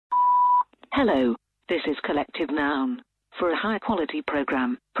Hello, this is Collective Noun. For a high-quality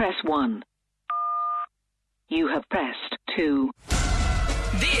program, press 1. You have pressed 2.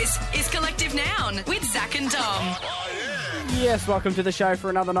 This is Collective Noun with Zach and Dom. Yes, welcome to the show for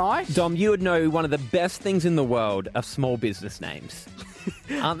another night. Dom, you would know one of the best things in the world are small business names.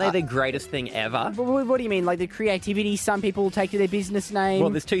 Aren't they the greatest thing ever? What do you mean? Like the creativity some people take to their business name? Well,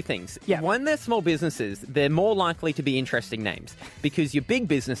 there's two things. Yeah. When they're small businesses, they're more likely to be interesting names because your big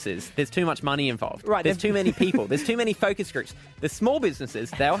businesses, there's too much money involved. Right. There's too many people. There's too many focus groups. The small businesses,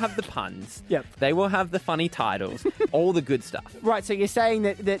 they'll have the puns. Yep. They will have the funny titles, all the good stuff. Right, so you're saying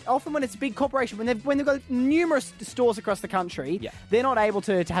that often when it's a big corporation, when they've got numerous stores across the country, Yeah. they're not able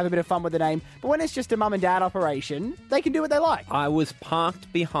to have a bit of fun with the name. But when it's just a mum and dad operation, they can do what they like. I was parked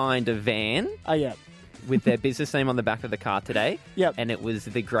behind a van Oh, yeah. with their business name on the back of the car today. Yep. And it was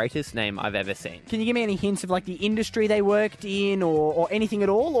the greatest name I've ever seen. Can you give me any hints of like the industry they worked in or anything at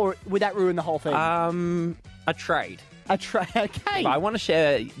all? Or would that ruin the whole thing? A trade. Okay. I want to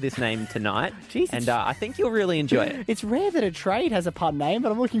share this name tonight, Jesus. and I think you'll really enjoy it. It's rare that a trade has a pun name,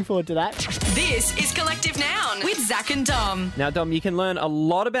 but I'm looking forward to that. This is Collective Noun with Zach and Dom. Now, Dom, you can learn a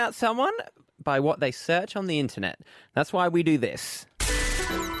lot about someone by what they search on the internet. That's why we do this.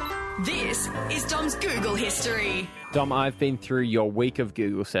 This is Dom's Google history. Dom, I've been through your week of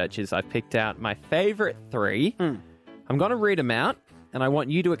Google searches. I've picked out my favourite 3. I'm going to read them out, and I want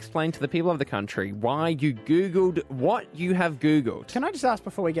you to explain to the people of the country why you Googled what you have Googled. Can I just ask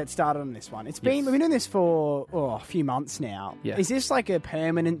before we get started on this one? We've been doing this for a few months now. Yeah. Is this like a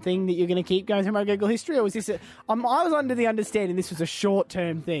permanent thing that you're going to keep going through my Google history, or was this I was under the understanding this was a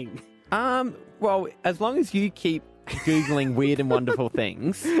short-term thing. Well, as long as you keep Googling weird and wonderful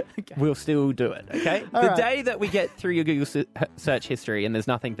things, we'll still do it, okay? All the right. day that we get through your Google search history and there's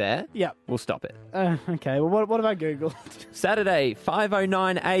nothing there, Yep. we'll stop it. Okay, well, what have I Googled? Saturday,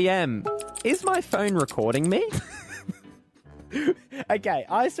 5:09 a.m. Is my phone recording me? Okay,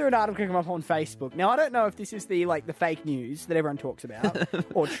 I saw an article come up on Facebook. Now, I don't know if this is the fake news that everyone talks about,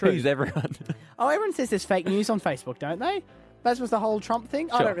 or true. Who's everyone? Oh, everyone says there's fake news on Facebook, don't they? That was the whole Trump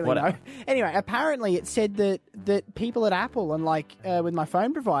thing? I Sure, don't really whatever. know. Anyway, apparently it said that people at Apple and with my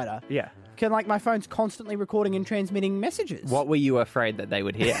phone provider Yeah. can my phone's constantly recording and transmitting messages. What were you afraid that they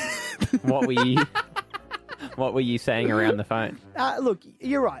would hear? What were you saying around the phone? Look,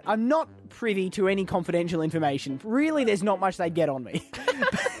 you're right. I'm not privy to any confidential information. Really, there's not much they'd get on me.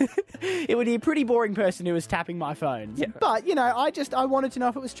 It would be a pretty boring person who was tapping my phone. Yeah. But, I wanted to know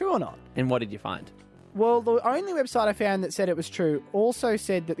if it was true or not. And what did you find? Well, the only website I found that said it was true also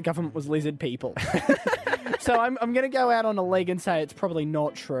said that the government was lizard people. So I'm going to go out on a leg and say it's probably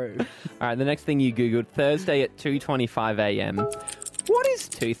not true. All right, the next thing you Googled, Thursday at 2:25 a.m. What is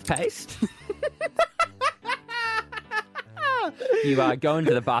toothpaste? You are going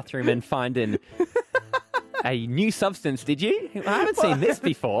to the bathroom and finding a new substance, did you? I haven't seen this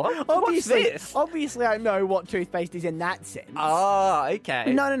before. What's this? Obviously, I know what toothpaste is in that sense. Oh,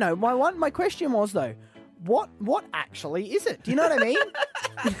 okay. No. My question was, though, what actually is it? Do you know what I mean?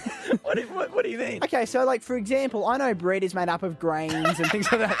 What do you mean? Okay, so, for example, I know bread is made up of grains and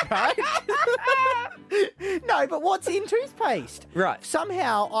things like that, right? No, but what's in toothpaste? Right.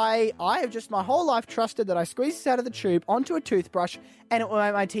 Somehow, I have just my whole life trusted that I squeeze this out of the tube onto a toothbrush and it will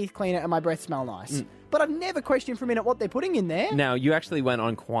make my teeth cleaner and my breath smell nice. But I've never questioned for a minute what they're putting in there. Now, you actually went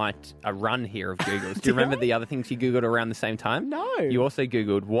on quite a run here of Googles. Do you remember the other things you Googled around the same time? No. You also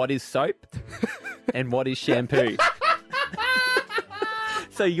Googled what is soap and what is shampoo.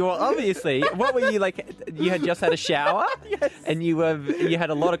 So you're obviously, what were you you had just had a shower? Yes. And you had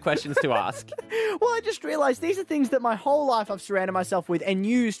a lot of questions to ask. Well, I just realised these are things that my whole life I've surrounded myself with and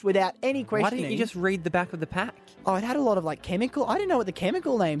used without any questioning. Why didn't you just read the back of the pack? Oh, it had a lot of chemical. I didn't know what the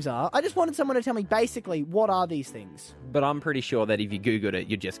chemical names are. I just wanted someone to tell me basically what are these things. But I'm pretty sure that if you Googled it,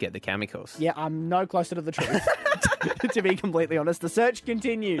 you'd just get the chemicals. Yeah, I'm no closer to the truth. To be completely honest, the search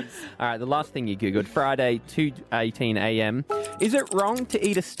continues. All right, the last thing you Googled, Friday, 2:18 a.m. Is it wrong to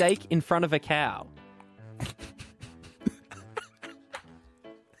eat a steak in front of a cow?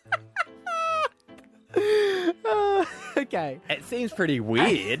 Okay. It seems pretty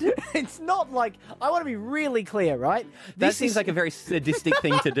weird. It's not I want to be really clear, right? That seems like a very sadistic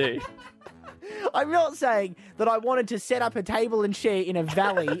thing to do. I'm not saying that I wanted to set up a table and chair in a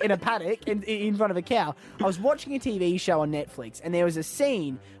valley, in a paddock, in front of a cow. I was watching a TV show on Netflix, and there was a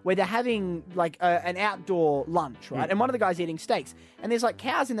scene where they're having like an outdoor lunch, right? And one of the guys eating steaks, and there's like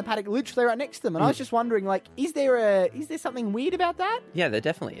cows in the paddock literally right next to them. And I was just wondering, like, is there something weird about that? Yeah, there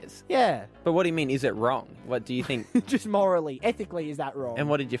definitely is. Yeah. But what do you mean, is it wrong? What do you think? Just morally, ethically, is that wrong? And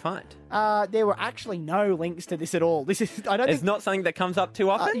what did you find? There were actually no links to this at all. It's not something that comes up too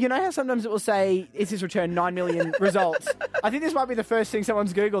often? You know how sometimes it will say, "It has returned 9 million results"? I think this might be the first thing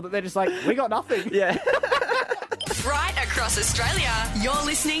someone's Googled that they're just like, we got nothing. Yeah. Right across Australia, you're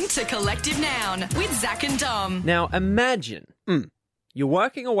listening to Collective Noun with Zach and Dom. Now, imagine you're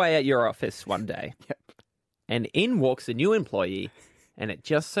working away at your office one day, and in walks a new employee, and it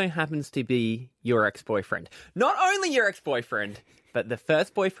just so happens to be your ex-boyfriend. Not only your ex-boyfriend, but the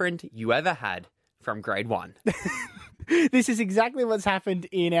first boyfriend you ever had from grade 1. This is exactly what's happened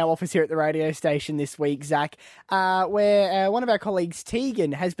in our office here at the radio station this week, Zach, where one of our colleagues,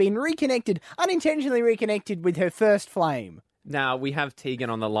 Tegan, has been unintentionally reconnected with her first flame. Now, we have Tegan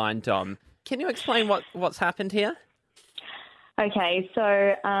on the line, Dom. Can you explain what's happened here? Okay,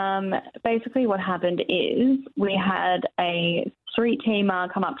 so basically what happened is we had a street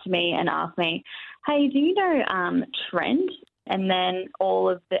teamer come up to me and ask me, hey, do you know Trent? And then all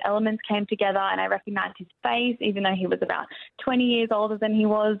of the elements came together and I recognised his face, even though he was about 20 years older than he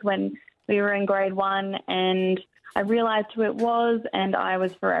was when we were in grade 1. And I realised who it was and I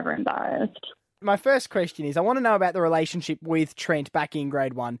was forever embarrassed. My first question is, I want to know about the relationship with Trent back in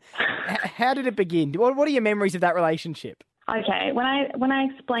grade 1. How did it begin? What are your memories of that relationship? Okay, when I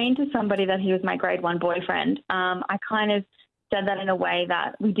explained to somebody that he was my grade 1 boyfriend, I kind of said that in a way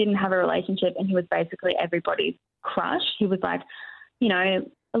that we didn't have a relationship and he was basically everybody's crush. He was like, you know,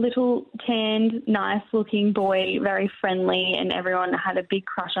 a little tanned, nice-looking boy, very friendly, and everyone had a big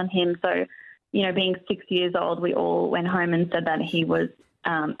crush on him. So, you know, being 6 years old, we all went home and said that he was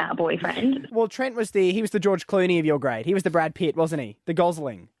our boyfriend. Well, Trent was the George Clooney of your grade. He was the Brad Pitt, wasn't he? The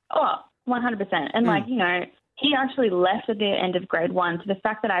Gosling. Oh, 100%. And like, you know, he actually left at the end of grade 1. So the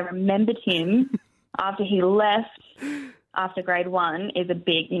fact that I remembered him after he left after grade 1 is a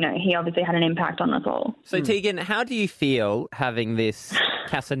big, you know, he obviously had an impact on us all. So, Tegan, how do you feel having this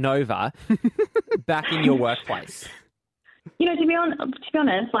Casanova back in your workpace? You know, to be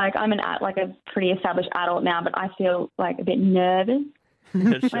honest, like I'm a pretty established adult now, but I feel like a bit nervous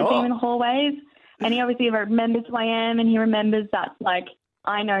when I see him in the hallways. And he obviously remembers who I am, and he remembers that like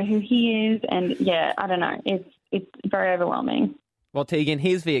I know who he is, and yeah, I don't know, it's very overwhelming. Well, Tegan,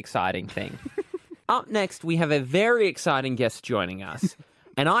 here's the exciting thing. Up next, we have a very exciting guest joining us,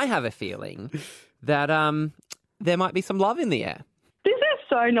 and I have a feeling that there might be some love in the air. This is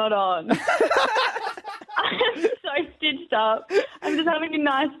so not on. I'm so stitched up. I'm just having a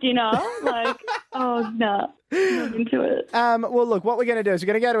nice dinner. Like, oh, no. I'm not into it. Well, look, what we're going to do is we're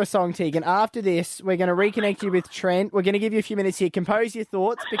going to go to a song, Tegan. After this, we're going to reconnect you with Trent. We're going to give you a few minutes here. Compose your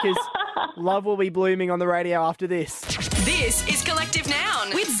thoughts because love will be blooming on the radio after this. This is Collective Noun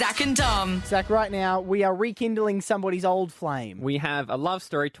with Zach and Dom. Zach, right now, we are rekindling somebody's old flame. We have a love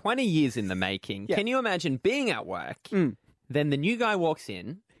story 20 years in the making. Yeah. Can you imagine being at work, then the new guy walks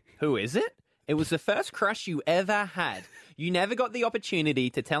in. Who is it? It was the first crush you ever had. You never got the opportunity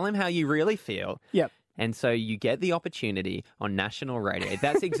to tell him how you really feel. Yep. And so you get the opportunity on national radio.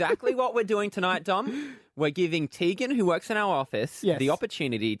 That's exactly what we're doing tonight, Dom. We're giving Tegan, who works in our office, the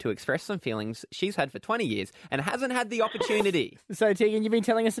opportunity to express some feelings she's had for 20 years and hasn't had the opportunity. So, Tegan, you've been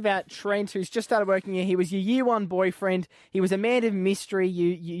telling us about Trent, who's just started working here. He was your year 1 boyfriend. He was a man of mystery.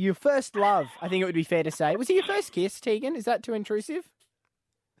 Your first love, I think it would be fair to say. Was he your first kiss, Tegan? Is that too intrusive?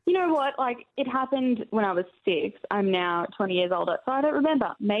 You know what? Like, it happened when I was 6. I'm now 20 years older, so I don't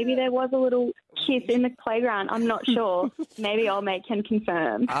remember. Maybe there was a little kiss in the playground. I'm not sure. Maybe old mate can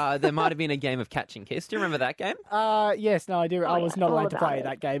confirm. There might have been a game of catch and kiss. Do you remember that game? Yes, no, I do. I was not allowed to play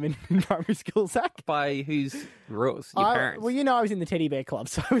that game in primary school, Zach. By whose rules? Your parents? Well, you know I was in the teddy bear club,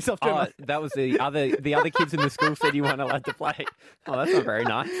 so I was off to that was the other kids in the school said you weren't allowed to play. Oh, that's not very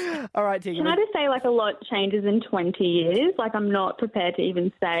nice. All right, Tegan. Can I just say, like, a lot changes in 20 years? Like, I'm not prepared to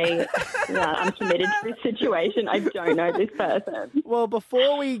even say that I'm committed to this situation. I don't know this person. Well,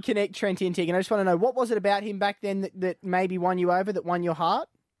 before we connect Trent and Tegan, I just want to know, what was it about him back then that maybe won you over, that won your heart?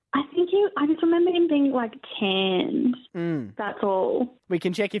 I just remember him being, like, tanned. That's all. We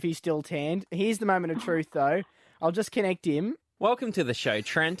can check if he's still tanned. Here's the moment of truth, though. I'll just connect him. Welcome to the show,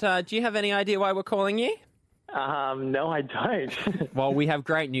 Trent. Do you have any idea why we're calling you? No, I don't. Well, we have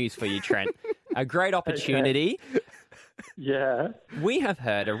great news for you, Trent. A great opportunity. Okay. Yeah. We have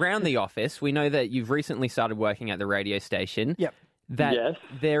heard around the office, we know that you've recently started working at the radio station. Yep. that Yes.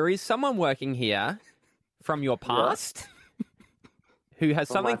 there is someone working here from your past who has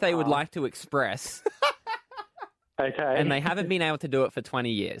something they would past. like to express, Okay. and they haven't been able to do it for 20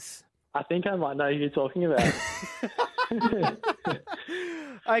 years. I think I might know who you're talking about.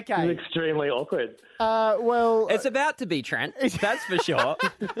 Okay. It's extremely awkward. Well, It's about to be, Trent. That's for sure.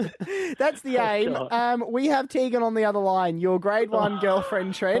 that's the aim. God. We have Tegan on the other line, your grade 1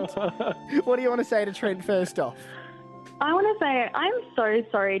 girlfriend, Trent. What do you want to say to Trent first off? I want to say I'm so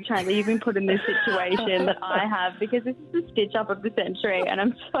sorry, Trent, that you've been put in this situation that I have, because this is the stitch up of the century, and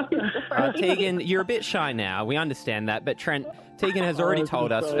I'm so sorry. Tegan, you're a bit shy now. We understand that. But Trent, Tegan has already this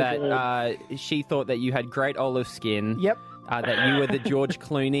told is us so that she thought that you had great olive skin. Yep. That you were the George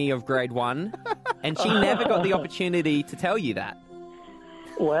Clooney of grade 1. And she never got the opportunity to tell you that.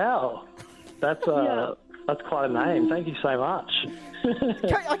 Wow. That's quite a name. Thank you so much.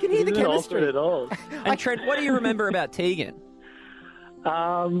 I can hear the Isn't awkward chemistry. at all. And Trent, what do you remember about Tegan?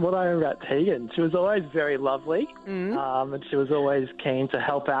 What I remember about Tegan, she was always very lovely, and she was always keen to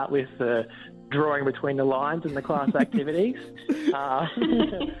help out with the drawing between the lines in the class activities.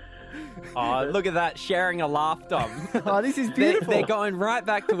 Oh, look at that, sharing a laugh, Dom. Oh, this is beautiful. They're going right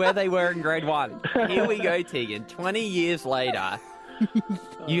back to where they were in grade 1. Here we go, Tegan. 20 years later,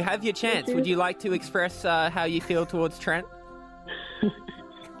 you have your chance. Would you like to express how you feel towards Trent?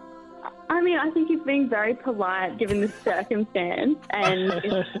 I mean, I think he's being very polite given the circumstance, and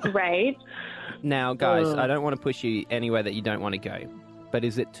it's great. Now, guys, I don't want to push you anywhere that you don't want to go, but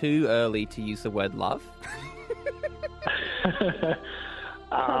is it too early to use the word love?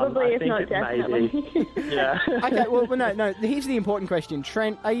 Probably, I if think not it may definitely. be. Yeah. Okay, well, no. Here's the important question.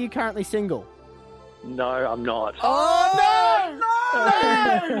 Trent, are you currently single? No, I'm not. Oh, no!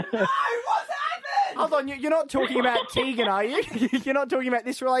 No! What's happened? Hold on, you're not talking about Tegan, are you? You're not talking about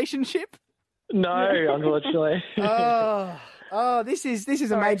this relationship? No, unfortunately. Oh, this is a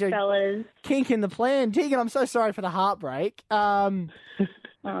Sorry, major fellas. kink in the plan. Tegan, I'm so sorry for the heartbreak. I'm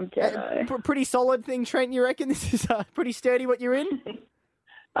dead. Pretty solid thing, Trent, you reckon? This is pretty sturdy what you're in?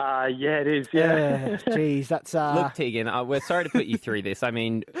 Yeah, it is. Yeah. Jeez, that's... Look, Tegan, we're sorry to put you through this. I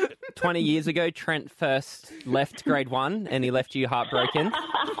mean, 20 years ago, Trent first left grade 1 and he left you heartbroken.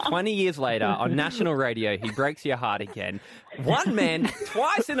 20 years later, on national radio, he breaks your heart again. One man,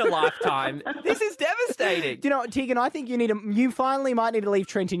 twice in a lifetime. This is devastating. Do you know what, Tegan, I think you finally might need to leave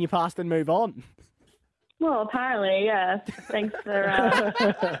Trent in your past and move on. Well, apparently, yeah. Thanks for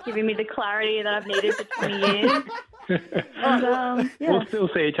giving me the clarity that I've needed for 20 years. And, yeah. We'll still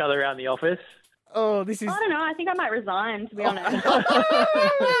see each other around the office. Oh, this is... I don't know. I think I might resign, to be honest.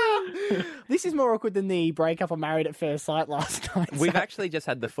 This is more awkward than the breakup on Married at First Sight last night. We've actually just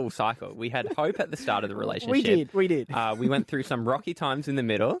had the full cycle. We had hope at the start of the relationship. We did. We went through some rocky times in the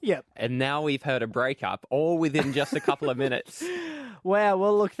middle. Yep. And now we've heard a breakup, all within just a couple of minutes. Wow,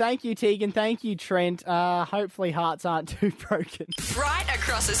 well, look, thank you, Tegan. Thank you, Trent. Hopefully hearts aren't too broken. Right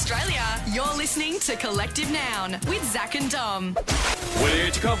across Australia, you're listening to Collective Noun with Zach and Dom. Where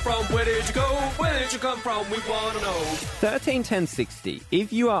did you come from? Where did you go? Where did you come from? We want to know. 131060.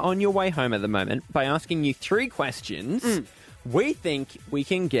 If you are on your way home at the moment, by asking you 3 questions, we think we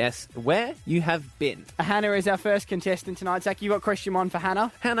can guess where you have been. Hannah is our first contestant tonight. Zach, you got question 1 for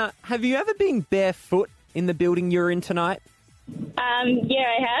Hannah? Hannah, have you ever been barefoot in the building you're in tonight? Yeah,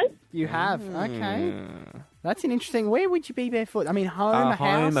 I have. You have. Okay. That's an interesting... Where would you be barefoot? I mean, home, a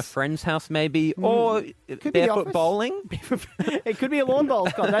Home, a house? friend's house maybe, or Could be the barefoot office. bowling? It could be a lawn bowl,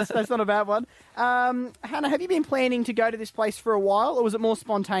 Scott. That's not a bad one. Hannah, have you been planning to go to this place for a while, or was it more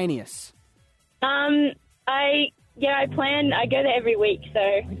spontaneous? I plan. I go there every week, so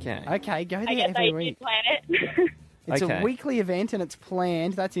Okay, go I there guess every I week. did plan it. It's Okay. a weekly event and it's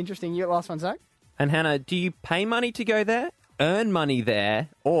planned. That's interesting. You got the last one, Zach? And Hannah, do you pay money to go there, earn money there,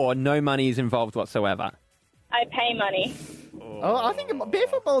 or no money is involved whatsoever? I pay money. Oh, I think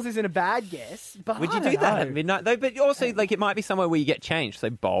barefoot bowls isn't a bad guess. But Would I you don't do that know. at midnight, though? But also, it might be somewhere where you get changed. So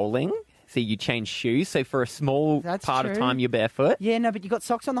bowling, so you change shoes. So for a small That's part of true. time, you're barefoot. Yeah, no, but you got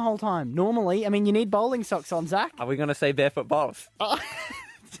socks on the whole time. Normally, I mean, you need bowling socks on, Zach. Are we going to say barefoot bowls?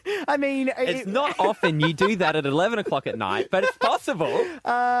 I mean... It's not often you do that at 11 o'clock at night, but it's possible.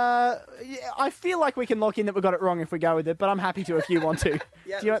 Yeah, I feel like we can lock in that we got it wrong if we go with it, but I'm happy to if you want to.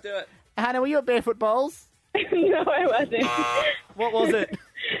 Yeah, Do you let's want- do it. Hannah, were you at barefoot bowls? No, I wasn't. What was it?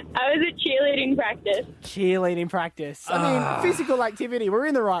 I was at cheerleading practice. Cheerleading practice. I mean, physical activity. We're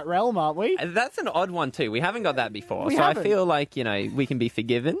in the right realm, aren't we? That's an odd one, too. We haven't got that before. We so haven't. I feel like, we can be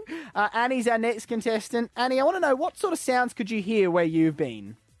forgiven. Annie's our next contestant. Annie, I want to know, what sort of sounds could you hear where you've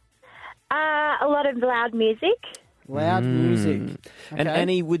been? A lot of loud music. Loud music. And Okay.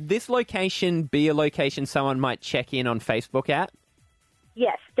 Annie, would this location be a location someone might check in on Facebook at?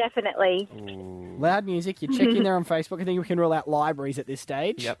 Yes, definitely. Loud music. You check in there on Facebook. I think we can rule out libraries at this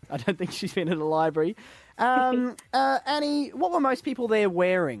stage. Yep. I don't think she's been at a library. Annie, what were most people there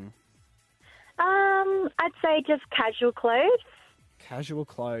wearing? I'd say just casual clothes. Casual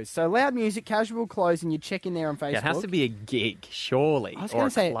clothes. So loud music, casual clothes, and you check in there on Facebook. Yeah, it has to be a gig, surely. I was going to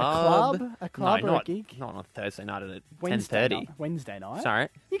say club. a club no, or a gig. Not on Thursday night at Wednesday 10:30. night. Wednesday night. Sorry.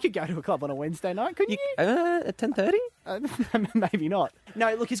 You could go to a club on a Wednesday night, couldn't you? At 10:30? Maybe not.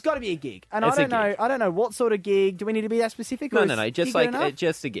 No, look, it's got to be a gig, and It's I a don't know. gig. I don't know what sort of gig. Do we need to be that specific? Or No. is Just gig good enough?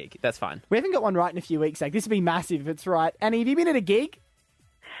 just a gig. That's fine. We haven't got one right in a few weeks, Zach. This would be massive if it's right. Annie, have you been at a gig?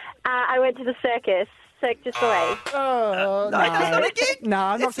 I went to the circus, Cirque du Soleil. Oh, no. That's not a gig. No,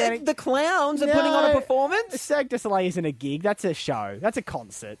 I'm not saying The clowns are putting on a performance. Cirque du Soleil isn't a gig. That's a show. That's a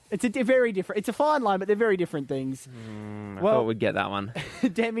concert. It's a very different. It's a fine line, but they're very different things. I thought we'd get that one.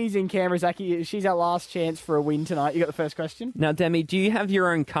 Demi's in Canberra, Zachy. She's our last chance for a win tonight. You got the first question? Now, Demi, do you have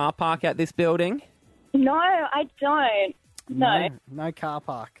your own car park at this building? No, I don't. No. No car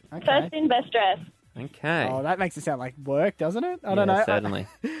park. Okay. First in, best dress. Okay. Oh, that makes it sound like work, doesn't it? I don't Yeah, know. certainly.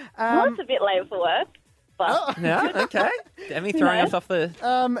 Well, it's a bit late for work. But Yeah, okay. Demi throwing us off the...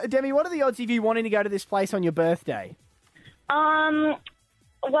 Demi, what are the odds of you wanting to go to this place on your birthday?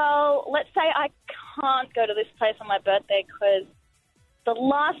 well, let's say I can't go to this place on my birthday because the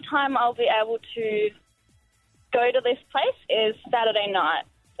last time I'll be able to go to this place is Saturday night.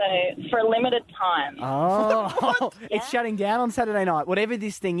 So for a limited time. Oh, it's shutting down on Saturday night. Whatever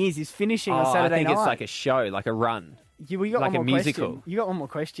this thing is finishing on Saturday I think night. it's like a show, like a run. We got like one a more musical. Question. You got one more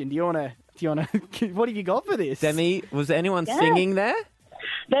question. Do you want to? What have you got for this? Demi, was anyone singing there?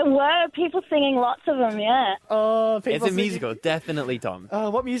 There were people singing, lots of them, yeah. Oh, people It's a singing. musical, definitely, Tom.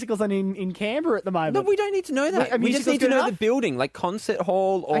 What musical's on in Canberra at the moment? No, we don't need to know that. A We just musical's need to good know enough? the building, like concert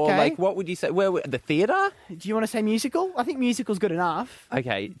hall or Okay. like what would you say? The theatre? Do you want to say musical? I think musical's good enough.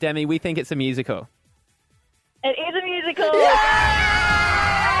 Okay, Demi, we think it's a musical. It is a musical. Yes!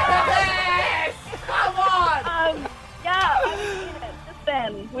 Come on! Yeah, I was in it just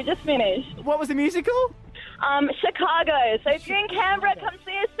then. We just finished. What was the musical? Chicago. So if you're in Canberra, come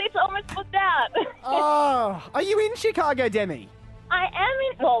see us. Seats are almost booked out. Oh, are you in Chicago, Demi? I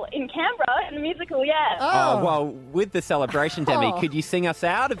am in Canberra, in the musical, yeah. Oh, well, with the celebration, Demi, could you sing us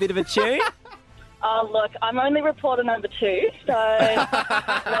out a bit of a tune? Oh, look, I'm only reporter number 2, so,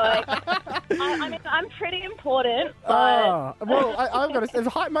 I mean, I'm pretty important, but... Well, I've got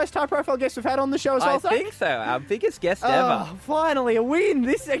the most high-profile guest we've had on the show as well, I think so. Our biggest guest ever. Finally, a win.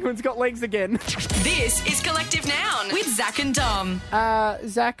 This segment's got legs again. This is Collective Noun with Zach and Dom.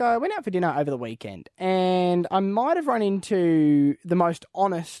 Zach, I went out for dinner over the weekend, and I might have run into the most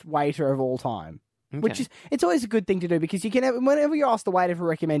honest waiter of all time. Which is, it's always a good thing to do because you can, whenever you ask the waiter for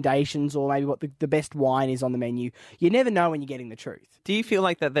recommendations or maybe what the best wine is on the menu, you never know when you're getting the truth. Do you feel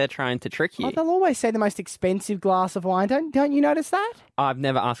like that they're trying to trick you? Oh, they'll always say the most expensive glass of wine. Don't you notice that? I've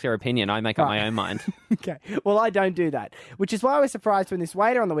never asked their opinion. I make up my own mind. Okay. Well, I don't do that, which is why I was surprised when this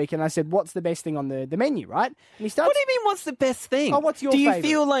waiter on the weekend, I said, what's the best thing on the menu, right? And he starts... What do you mean, what's the best thing? Oh, what's your Do you favourite?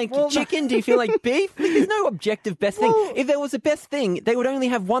 feel like Well, chicken? Do you feel like beef? There's no objective best thing. If there was a best thing, they would only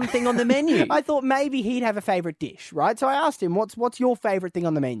have one thing on the menu. I thought maybe he'd have a favourite dish, right? So I asked him, what's your favourite thing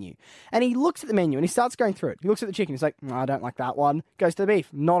on the menu? And he looks at the menu and he starts going through it. He looks at the chicken. He's like, no, I don't like that one. Goes to the beef.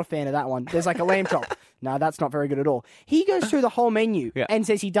 Not a fan of that one. There's like a lamb chop. No, that's not very good at all. He goes through the whole menu and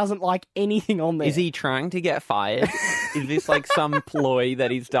says he doesn't like anything on there. Is he trying to get fired? Is this like some ploy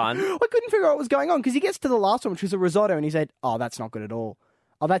that he's done? I couldn't figure out what was going on because he gets to the last one, which was a risotto, and he said, oh, that's not good at all.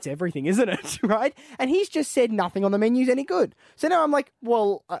 Oh, that's everything, isn't it? Right? And he's just said nothing on the menu's any good. So now I'm like,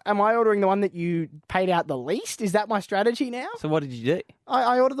 well, am I ordering the one that you paid out the least? Is that my strategy now? So what did you do?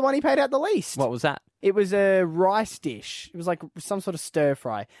 I ordered the one he paid out the least. What was that? It was a rice dish. It was like some sort of stir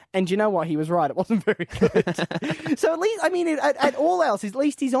fry. And you know what? He was right. It wasn't very good. So at least, I mean, at all else, at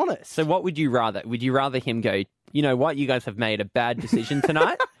least he's honest. So what would you rather? Would you rather him go, you know what, you guys have made a bad decision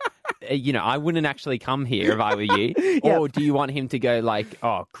tonight? I wouldn't actually come here if I were you. Or do you want him to go like,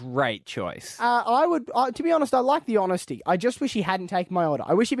 oh, great choice? I would, to be honest, I like the honesty. I just wish he hadn't taken my order.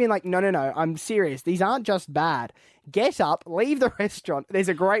 I wish he'd been like, no, I'm serious. These aren't just bad. Get up, leave the restaurant. There's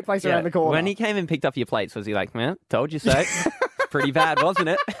a great place around the corner. When he came and picked up your plates, was he like, man, told you so? Pretty bad, wasn't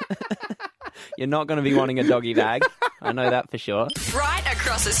it? You're not going to be wanting a doggy bag. I know that for sure. Right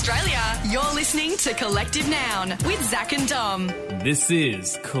across Australia, you're listening to Collective Noun with Zach and Dom. This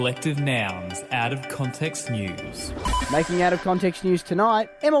is Collective Nouns Out of Context News. Making out of context news tonight,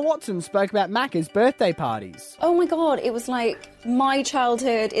 Emma Watson spoke about Macca's birthday parties. Oh my God, it was like my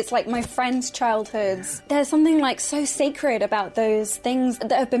childhood. It's like my friends' childhoods. There's something like so sacred about those things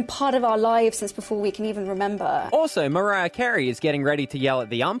that have been part of our lives since before we can even remember. Also, Mariah Carey is getting ready to yell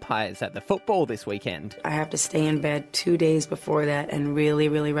at the umpires at the football this weekend. I have to stay in bed 2 days before that and really,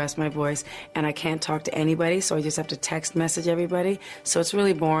 really rest my voice. And I can't talk to anybody, so I just have to text message everybody. So it's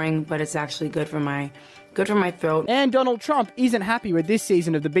really boring, but it's actually good for my throat. And Donald Trump isn't happy with this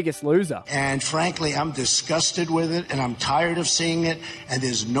season of The Biggest Loser. And frankly, I'm disgusted with it, and I'm tired of seeing it, and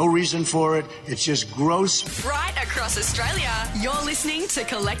there's no reason for it. It's just gross. Right across Australia, you're listening to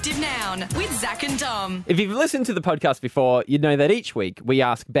Collective Noun with Zach and Dom. If you've listened to the podcast before, you'd know that each week we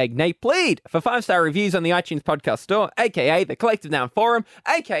ask, beg, nay, plead for 5-star reviews on the iTunes podcast store, aka the Collective Noun Forum,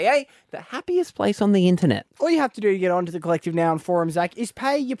 aka the happiest place on the internet. All you have to do to get onto the Collective Noun Forum, Zach, is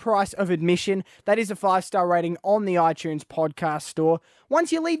pay your price of admission. That is a 5-star rating on the iTunes podcast store.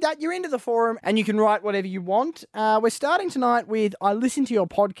 Once you leave that, you're into the forum and you can write whatever you want. We're starting tonight with I listened to your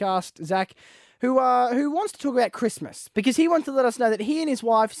podcast, Zach, who wants to talk about Christmas because he wants to let us know that he and his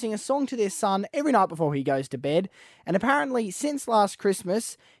wife sing a song to their son every night before he goes to bed. And apparently, since last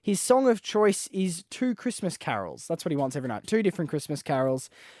Christmas, his song of choice is 2 Christmas carols. That's what he wants every night, 2 different Christmas carols.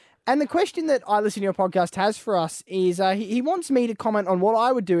 And the question that I Listen to Your Podcast has for us is he wants me to comment on what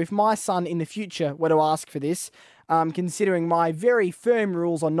I would do if my son in the future were to ask for this, considering my very firm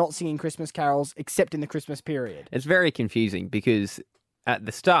rules on not singing Christmas carols except in the Christmas period. It's very confusing because at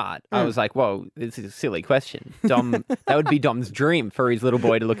the start, I was like, whoa, this is a silly question. Dom, that would be Dom's dream for his little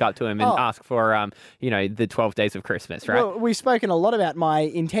boy to look up to him and ask for, the 12 days of Christmas, right? Well, we've spoken a lot about my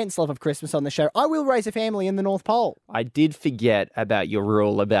intense love of Christmas on the show. I will raise a family in the North Pole. I did forget about your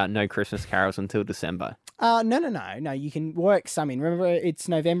rule about no Christmas carols until December. No. You can work some in. Remember, it's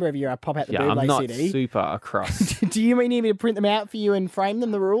November every year. I pop out the I'm not CD. super across. Do you need me to print them out for you and frame them,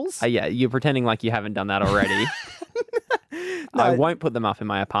 the rules? Yeah, you're pretending like you haven't done that already. No. I won't put them up in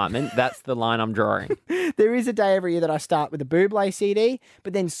my apartment. That's the line I'm drawing. There is a day every year that I start with a Bublé CD,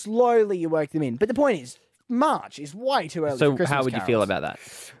 but then slowly you work them in. But the point is, March is way too early for Christmas how would you carols. feel about that?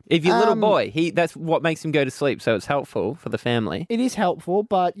 If your little boy, that's what makes him go to sleep, so it's helpful for the family. It is helpful,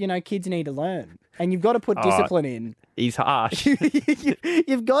 but, kids need to learn. And you've got to put discipline in. He's harsh.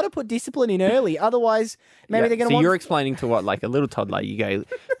 You've got to put discipline in early. Otherwise, maybe they're going to So you're explaining to what, like a little toddler, you go,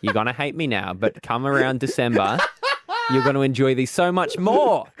 you're going to hate me now, but come around December, you're going to enjoy these so much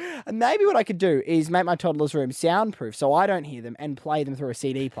more. And maybe what I could do is make my toddler's room soundproof so I don't hear them and play them through a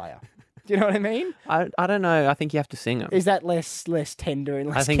CD player. Do you know what I mean? I don't know. I think you have to sing them. Is that less tender and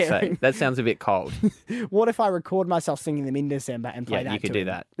less I think caring? so. That sounds a bit cold. What if I record myself singing them in December and play that you could to do him?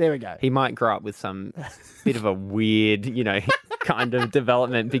 that. There we go. He might grow up with some bit of a weird, kind of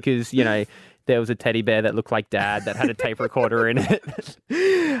development because, there was a teddy bear that looked like Dad that had a tape recorder in it.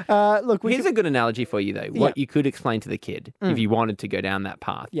 Look, here's a good analogy for you, though. What you could explain to the kid if you wanted to go down that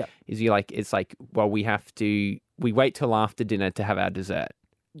path is it's like, well, we wait till after dinner to have our dessert.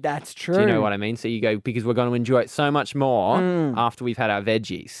 That's true. Do you know what I mean? So you go, because we're going to enjoy it so much more after we've had our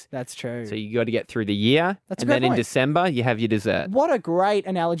veggies. That's true. So you got to get through the year. That's a and great then in point. December, you have your dessert. What a great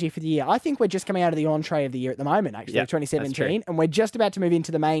analogy for the year. I think we're just coming out of the entree of the year at the moment, actually, Yep, 2017, and we're just about to move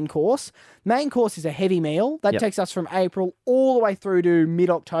into the main course. Main course is a heavy meal. That takes us from April all the way through to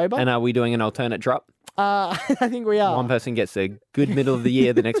mid-October. And are we doing an alternate drop? I think we are. One person gets a good middle of the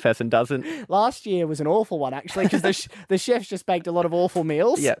year, the next person doesn't. Last year was an awful one, actually, because the chefs just baked a lot of awful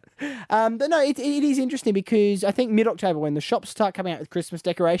meals. Yeah. But no, it is interesting because I think mid-October, when the shops start coming out with Christmas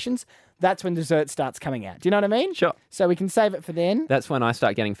decorations, that's when dessert starts coming out. Do you know what I mean? Sure. So we can save it for then. That's when I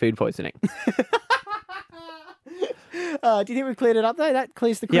start getting food poisoning. Do you think we've cleared it up, though? That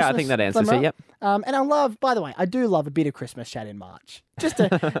clears the Christmas. Yeah, I think that answers it, yep. And I love, by the way, I do love a bit of Christmas chat in March. Just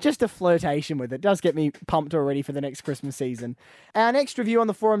a flirtation with it. Does get me pumped already for the next Christmas season. Our next review on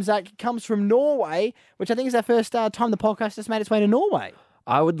the forum, Zach, comes from Norway, which I think is our first time the podcast has made its way to Norway.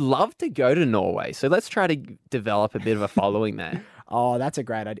 I would love to go to Norway, so let's try to develop a bit of a following there. Oh, that's a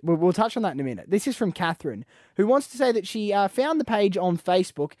great idea. We'll touch on that in a minute. This is from Catherine, who wants to say that she found the page on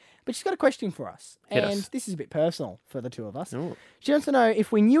Facebook, but she's got a question for us. And this is a bit personal for the two of us. Ooh. She wants to know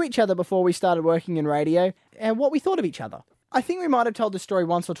if we knew each other before we started working in radio and what we thought of each other. I think we might have told the story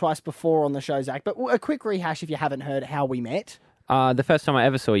once or twice before on the show, Zach, but a quick rehash if you haven't heard how we met. The first time I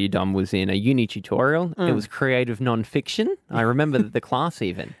ever saw you, Dom, was in a uni tutorial. It was creative non-fiction. I remember the class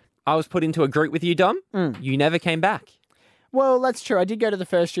even. I was put into a group with you, Dom. You never came back. Well, that's true. I did go to the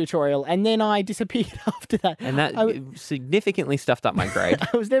first tutorial and then I disappeared after that. And that significantly stuffed up my grade.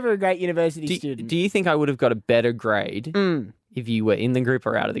 I was never a great university student. Do you think I would have got a better grade if you were in the group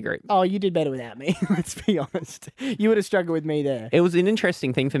or out of the group? Oh, you did better without me, let's be honest. You would have struggled with me there. It was an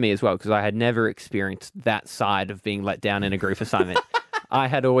interesting thing for me as well because I had never experienced that side of being let down in a group assignment. I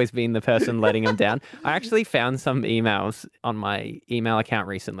had always been the person letting them down. I actually found some emails on my email account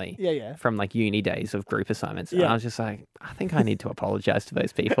recently from like uni days of group assignments. And I was just like, I think I need to apologise to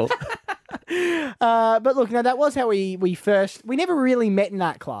those people. But look, no, that was how we never really met in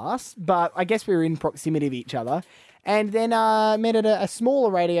that class, but I guess we were in proximity of each other. And then met at a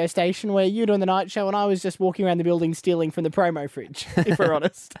smaller radio station where you were doing the night show and I was just walking around the building stealing from the promo fridge, if we're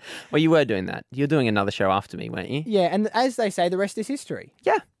honest. Well, you were doing that. You're doing another show after me, weren't you? Yeah, and as they say, the rest is history.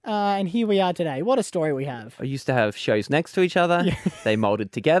 Yeah. And here we are today. What a story we have. I used to have shows next to each other. Yeah. They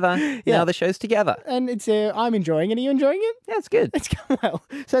moulded together. Now the show's together. And it's I'm enjoying it. Are you enjoying it? Yeah, it's good. It's gone well.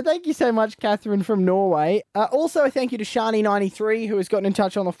 So thank you so much, Catherine from Norway. Also, a thank you to Shani93, who has gotten in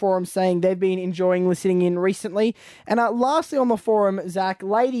touch on the forum saying they've been enjoying listening in recently. And lastly on the forum, Zach,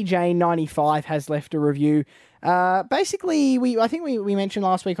 Lady Jane95 has left a review. Basically, I think we mentioned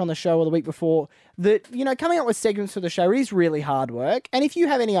last week on the show or the week before that, coming up with segments for the show is really hard work. And if you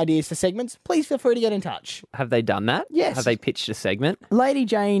have any ideas for segments, please feel free to get in touch. Have they done that? Yes. Have they pitched a segment? Lady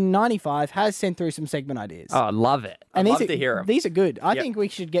Jane95 has sent through some segment ideas. Oh, I love it. I'd love to hear them. These are good. I think we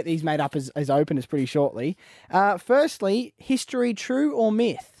should get these made up as open as pretty shortly. Firstly, history true or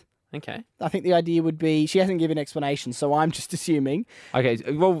myth? Okay. I think the idea would be, she hasn't given explanation, so I'm just assuming. Okay,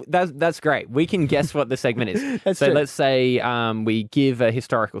 well, that's great. We can guess what the segment is. That's so true. let's say we give a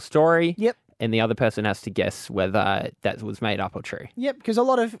historical story. Yep. And the other person has to guess whether that was made up or true. Yep, because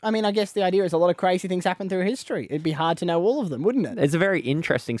I guess the idea is a lot of crazy things happen through history. It'd be hard to know all of them, wouldn't it? It's a very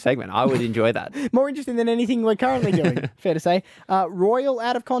interesting segment. I would enjoy that. More interesting than anything we're currently doing, fair to say. Royal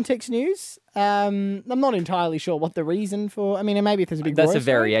out of context news. I'm not entirely sure what the reason for, maybe if there's a big That's royal a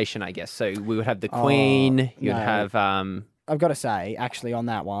variation, I guess. So we would have the Queen, you'd have... I've got to say, actually, on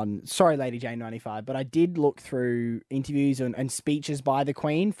that one, sorry, Lady Jane95, but I did look through interviews and speeches by the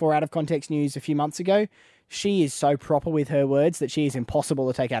Queen for Out of Context News a few months ago. She is so proper with her words that she is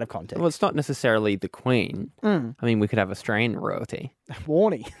impossible to take out of context. Well, it's not necessarily the Queen. We could have Australian royalty.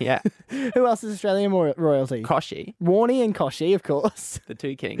 Warnie. Yeah. Who else is Australian royalty? Koshi. Warnie and Koshi, of course. The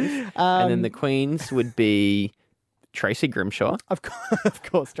two kings. And then the Queens would be... Tracy Grimshaw. Of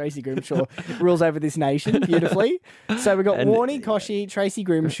course, Tracy Grimshaw rules over this nation beautifully. So we've got Warnie, Koshi, Tracy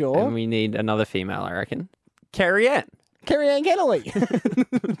Grimshaw. And we need another female, I reckon. Carrie-Anne Kennelly.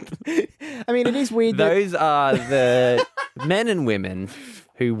 It is weird Those are the men and women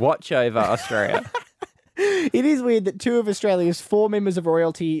who watch over Australia. It is weird that two of Australia's 4 members of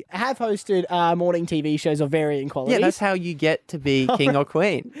royalty have hosted morning TV shows of varying qualities. Yeah, that's how you get to be king or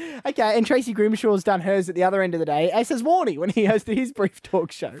queen. Okay, and Tracy Grimshaw's done hers at the other end of the day, as has Warnie when he hosted his brief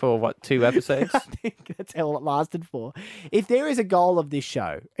talk show. For what, 2 episodes? I think that's how it lasted for. If there is a goal of this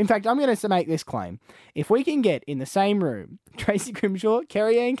show, in fact, I'm going to make this claim. If we can get in the same room, Tracy Grimshaw,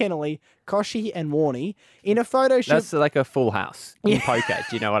 Carrie-Anne Kennelly, Koshi and Warnie, in a photo shoot... That's like a full house in poker,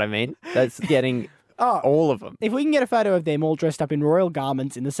 do you know what I mean? That's getting... all of them. If we can get a photo of them all dressed up in royal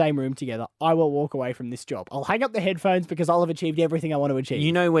garments in the same room together, I will walk away from this job. I'll hang up the headphones because I'll have achieved everything I want to achieve.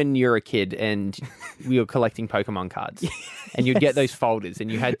 You know when you're a kid and we were collecting Pokemon cards and you'd get those folders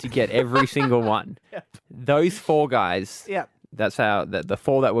and you had to get every single one. Yep. Those 4 guys... Yep. That's how the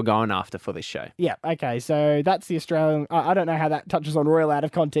 4 that we're going after for this show. Yeah, okay, so that's the Australian... I don't know how that touches on royal out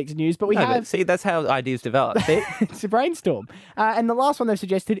of context news, but we have... But see, that's how ideas develop. See? It's a brainstorm. And the last one they've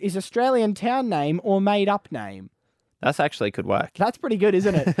suggested is Australian town name or made-up name. That's actually could work. That's pretty good,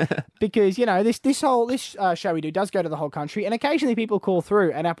 isn't it? Because, this show we do does go to the whole country, and occasionally people call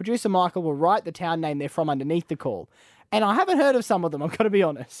through, and our producer Michael will write the town name they're from underneath the call. And I haven't heard of some of them, I've got to be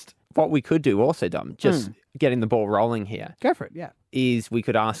honest. What we could do also, Dom, just getting the ball rolling here. Go for it, yeah. Is we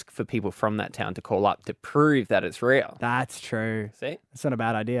could ask for people from that town to call up to prove that it's real. That's true. See? That's not a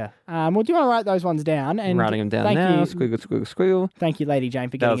bad idea. Well, do you want to write those ones down? And I'm writing them down now. Squiggle, squiggle, squiggle. Thank you, Lady Jane,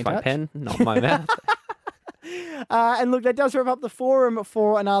 for getting in touch. That was my pen, not my mouth. And look, that does wrap up the forum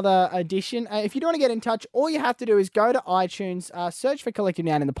for another edition. If you do want to get in touch, all you have to do is go to iTunes, search for Collective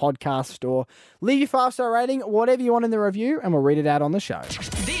Noun in the podcast store, leave your 5-star rating, whatever you want in the review, and we'll read it out on the show.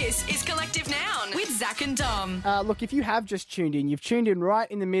 This is Collective Noun with Zach and Dom. Look, if you have just tuned in, you've tuned in right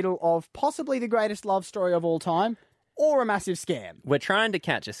in the middle of possibly the greatest love story of all time, or a massive scam. We're trying to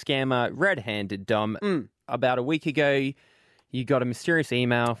catch a scammer red-handed, Dom. About a week ago, you got a mysterious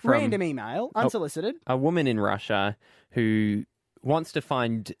email from... Random email, unsolicited. A woman in Russia who wants to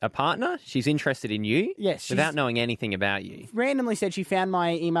find a partner. She's interested in you. Yes, without knowing anything about you. Randomly said she found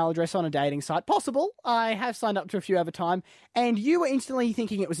my email address on a dating site. Possible. I have signed up to a few over time. And you were instantly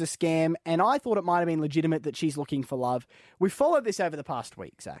thinking it was a scam, and I thought it might have been legitimate that she's looking for love. We've followed this over the past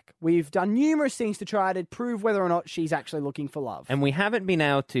week, Zach. We've done numerous things to try to prove whether or not she's actually looking for love. And we haven't been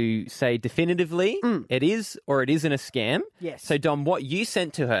able to say definitively it is or it isn't a scam. Yes. So, Dom, what you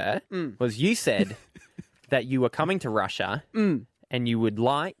sent to her was you said that you were coming to Russia and you would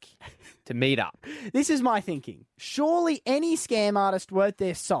like to meet up. This is my thinking. Surely any scam artist worth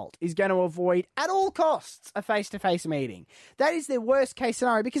their salt is going to avoid, at all costs, a face-to-face meeting. That is their worst-case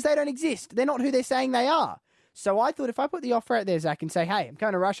scenario because they don't exist. They're not who they're saying they are. So I thought if I put the offer out there, Zach, and say, hey, I'm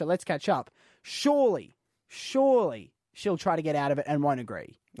going to Russia, let's catch up, surely she'll try to get out of it and won't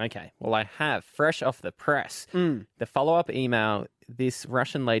agree. Okay, well, I have, fresh off the press, the follow-up email this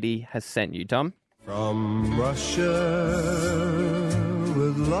Russian lady has sent you, Dom. From Russia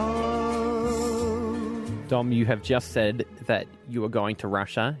with love. Dom, you have just said that you are going to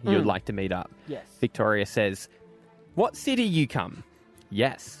Russia. You'd like to meet up. Yes. Victoria says, what city you come?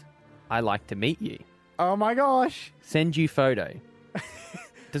 Yes, I like to meet you. Oh, my gosh. Send you photo.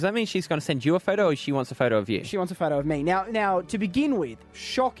 Does that mean she's going to send you a photo or she wants a photo of you? She wants a photo of me. Now, to begin with,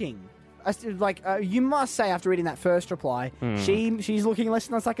 shocking. You must say after reading that first reply, she's looking less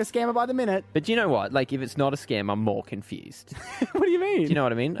and less like a scammer by the minute. But do you know what? Like, if it's not a scam, I'm more confused. What do you mean? Do you know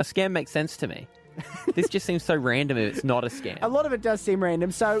what I mean? A scam makes sense to me. This just seems so random if it's not a scam. A lot of it does seem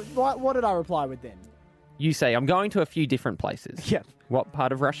random. So what did I reply with then? You say, I'm going to a few different places. Yep. What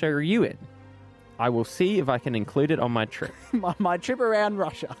part of Russia are you in? I will see if I can include it on my trip. my trip around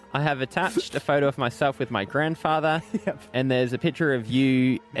Russia. I have attached a photo of myself with my grandfather. Yep. And there's a picture of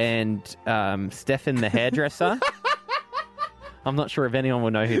you and Stefan the hairdresser. I'm not sure if anyone will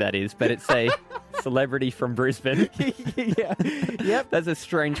know who that is, but it's a celebrity from Brisbane. Yeah. Yep. That's a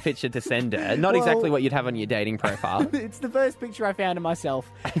strange picture to send her. Not exactly what you'd have on your dating profile. It's the first picture I found of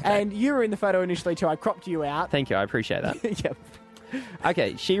myself. And you were in the photo initially too. I cropped you out. Thank you. I appreciate that. Yep.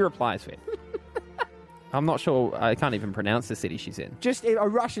 Okay, she replies with... I'm not sure. I can't even pronounce the city she's in. Just a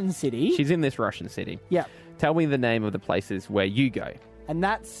Russian city. She's in this Russian city. Yeah. Tell me the name of the places where you go. And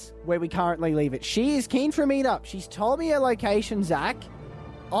that's where we currently leave it. She is keen for a meet-up. She's told me her location, Zach.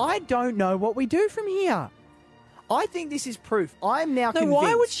 I don't know what we do from here. I think this is proof. I'm now convinced.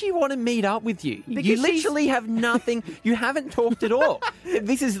 Why would she want to meet up with you? Because you literally have nothing. You haven't talked at all.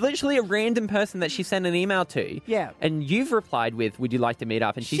 This is literally a random person that she sent an email to. Yeah. And you've replied with, would you like to meet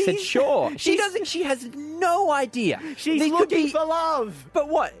up? And she said, sure. She has no idea. She's looking for love. But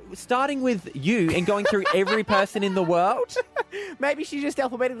what? Starting with you and going through every person in the world? Maybe she's just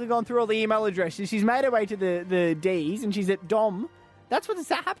alphabetically gone through all the email addresses. She's made her way to the D's and she's at Dom. That's what's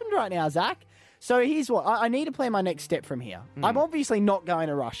happened right now, Zach. So here's what. I need to plan my next step from here. I'm obviously not going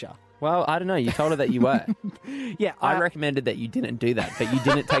to Russia. Well, I don't know. You told her that you were. Yeah. I recommended that you didn't do that, but you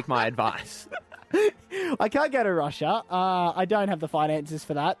didn't take my advice. I can't go to Russia. I don't have the finances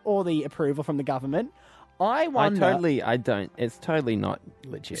for that or the approval from the government. I wonder... I don't. It's totally not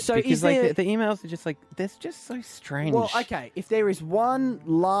legit. So because is there... the emails are just they're just so strange. Well, okay. If there is one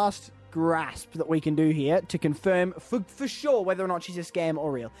last grasp that we can do here to confirm for sure whether or not she's a scam or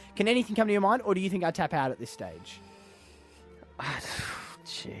real, can anything come to your mind, or do you think I tap out at this stage?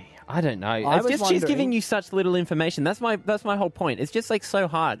 Gee, I don't know. She's giving you such little information. That's my whole point. It's just so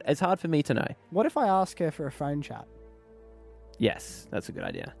hard. It's hard for me to know. What if I ask her for a phone chat? Yes, that's a good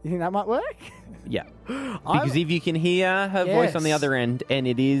idea. You think that might work? Yeah. Because if you can hear her voice on the other end and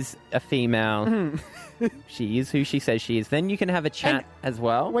it is a female, she is who she says she is, then you can have a chat as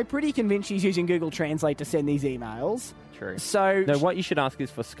well. We're pretty convinced she's using Google Translate to send these emails. True. So no, what you should ask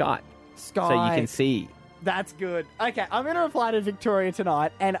is for Skype. Skype. So you can see. That's good. Okay, I'm going to reply to Victoria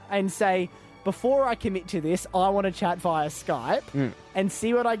tonight and say, before I commit to this, I want to chat via Skype and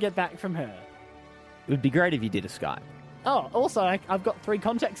see what I get back from her. It would be great if you did a Skype. Oh, also, I've got 3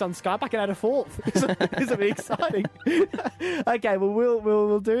 contacts on Skype. I can add a 4th. This will be exciting. Okay, well,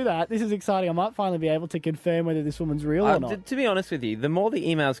 we'll do that. This is exciting. I might finally be able to confirm whether this woman's real or not. To be honest with you, the more the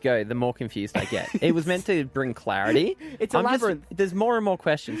emails go, the more confused I get. It was meant to bring clarity. It's a labyrinth. There's more and more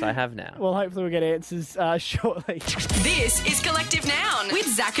questions I have now. Well, hopefully we'll get answers shortly. This is Collective Noun with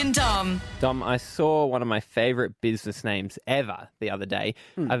Zach and Dom. Dom, I saw one of my favourite business names ever the other day.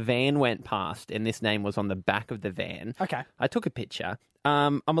 A van went past and this name was on the back of the van. Okay. I took a picture.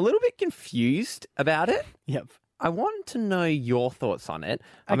 I'm a little bit confused about it. Yep. I want to know your thoughts on it.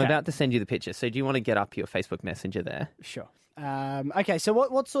 I'm about to send you the picture. So do you want to get up your Facebook Messenger there? Sure. Okay, so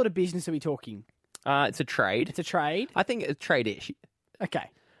what sort of business are we talking? It's a trade. It's a trade? I think it's trade-ish. Okay.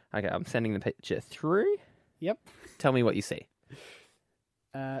 Okay, I'm sending the picture through. Yep. Tell me what you see.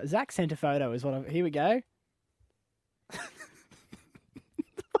 Zach sent a photo. Here we go.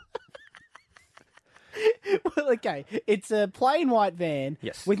 Well, okay. It's a plain white van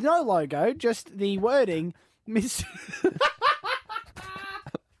with no logo, just the wording, Mr.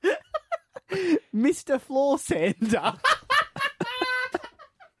 Floor Sander.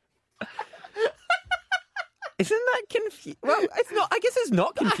 Isn't that confusing? Well, it's not. I guess it's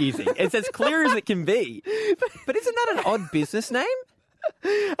not confusing. It's as clear as it can be. But isn't that an odd business name?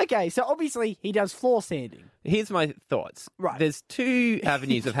 Okay, so obviously he does floor sanding. Here's my thoughts. Right. There's two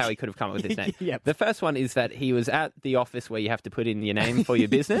avenues of how he could have come up with this name. Yep. The first one is that he was at the office where you have to put in your name for your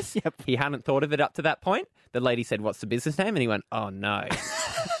business. Yep. He hadn't thought of it up to that point. The lady said, "What's the business name?" And he went, "Oh, no."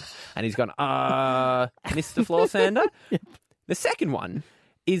 And he's gone, Mr. Floor Sander? Yep. The second one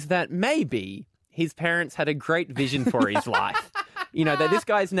is that maybe his parents had a great vision for his life. You know, that this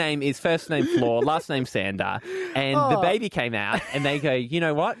guy's name is first name Floor, last name Sander, and the baby came out, and they go, you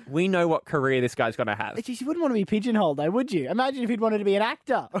know what? We know what career this guy's going to have. Jeez, you wouldn't want to be pigeonholed, though, would you? Imagine if he'd wanted to be an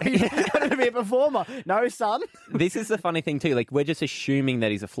actor or he wanted to be a performer. No, son. This is the funny thing, too. Like, we're just assuming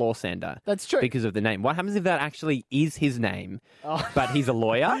that he's a floor sander. That's true. Because of the name. What happens if that actually is his name, but he's a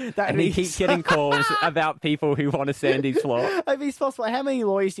lawyer, That and he is- keeps getting calls about people who want to sand his floor? If it's possible, how many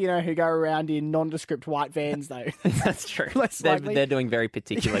lawyers do you know who go around in nondescript white vans, though? That's true. Less likely. They're doing very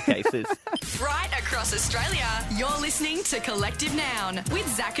particular cases. Right across Australia, you're listening to Collective Noun with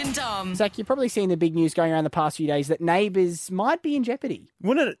Zach and Dom. Zach, you've probably seen the big news going around the past few days that Neighbours might be in jeopardy.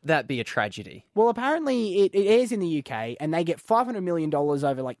 Wouldn't that be a tragedy? Well, apparently it airs in the UK and they get $500 million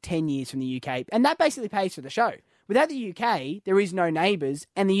over like 10 years from the UK, and that basically pays for the show. Without the UK, there is no Neighbours,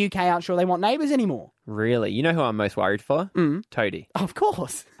 and the UK aren't sure they want Neighbours anymore. Really? You know who I'm most worried for? Toadie. Of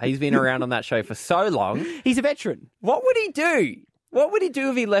course. He's been around on that show for so long. He's a veteran. What would he do? What would he do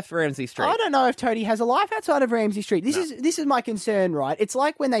if he left Ramsay Street? I don't know if Toadie has a life outside of Ramsay Street. This is my concern, right? It's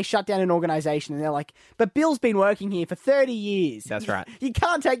like when they shut down an organisation and they're like, but Bill's been working here for 30 years. That's right. You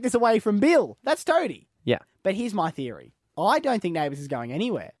can't take this away from Bill. That's Toadie. Yeah. But here's my theory. I don't think Neighbours is going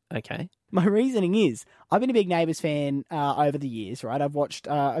anywhere. Okay. My reasoning is, I've been a big Neighbours fan over the years, right? I've watched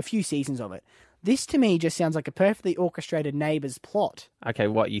a few seasons of it. This, to me, just sounds like a perfectly orchestrated Neighbours plot. Okay,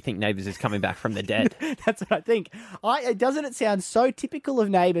 what, you think Neighbours is coming back from the dead? That's what I think. Doesn't it sound so typical of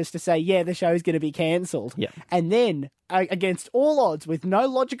Neighbours to say, yeah, the show's going to be cancelled? Yeah. And then, against all odds, with no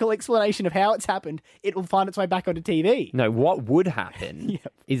logical explanation of how it's happened, it will find its way back onto TV. No, what would happen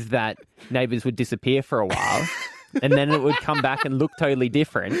is that Neighbours would disappear for a while. And then it would come back and look totally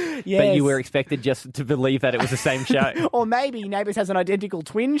different. Yes. But you were expected just to believe that it was the same show. Or maybe Neighbours has an identical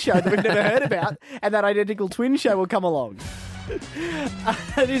twin show that we've never heard about, and that identical twin show will come along.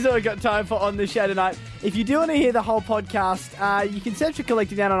 That is all we've got time for on the show tonight. If you do want to hear the whole podcast, you can search for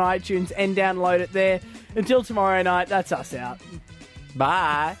Collective Noun on iTunes and download it there. Until tomorrow night, that's us out.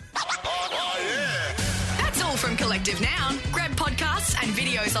 Bye. That's all from Collective Noun. Grab podcasts and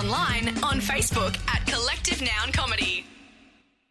videos online on Facebook at Collective Noun Comedy.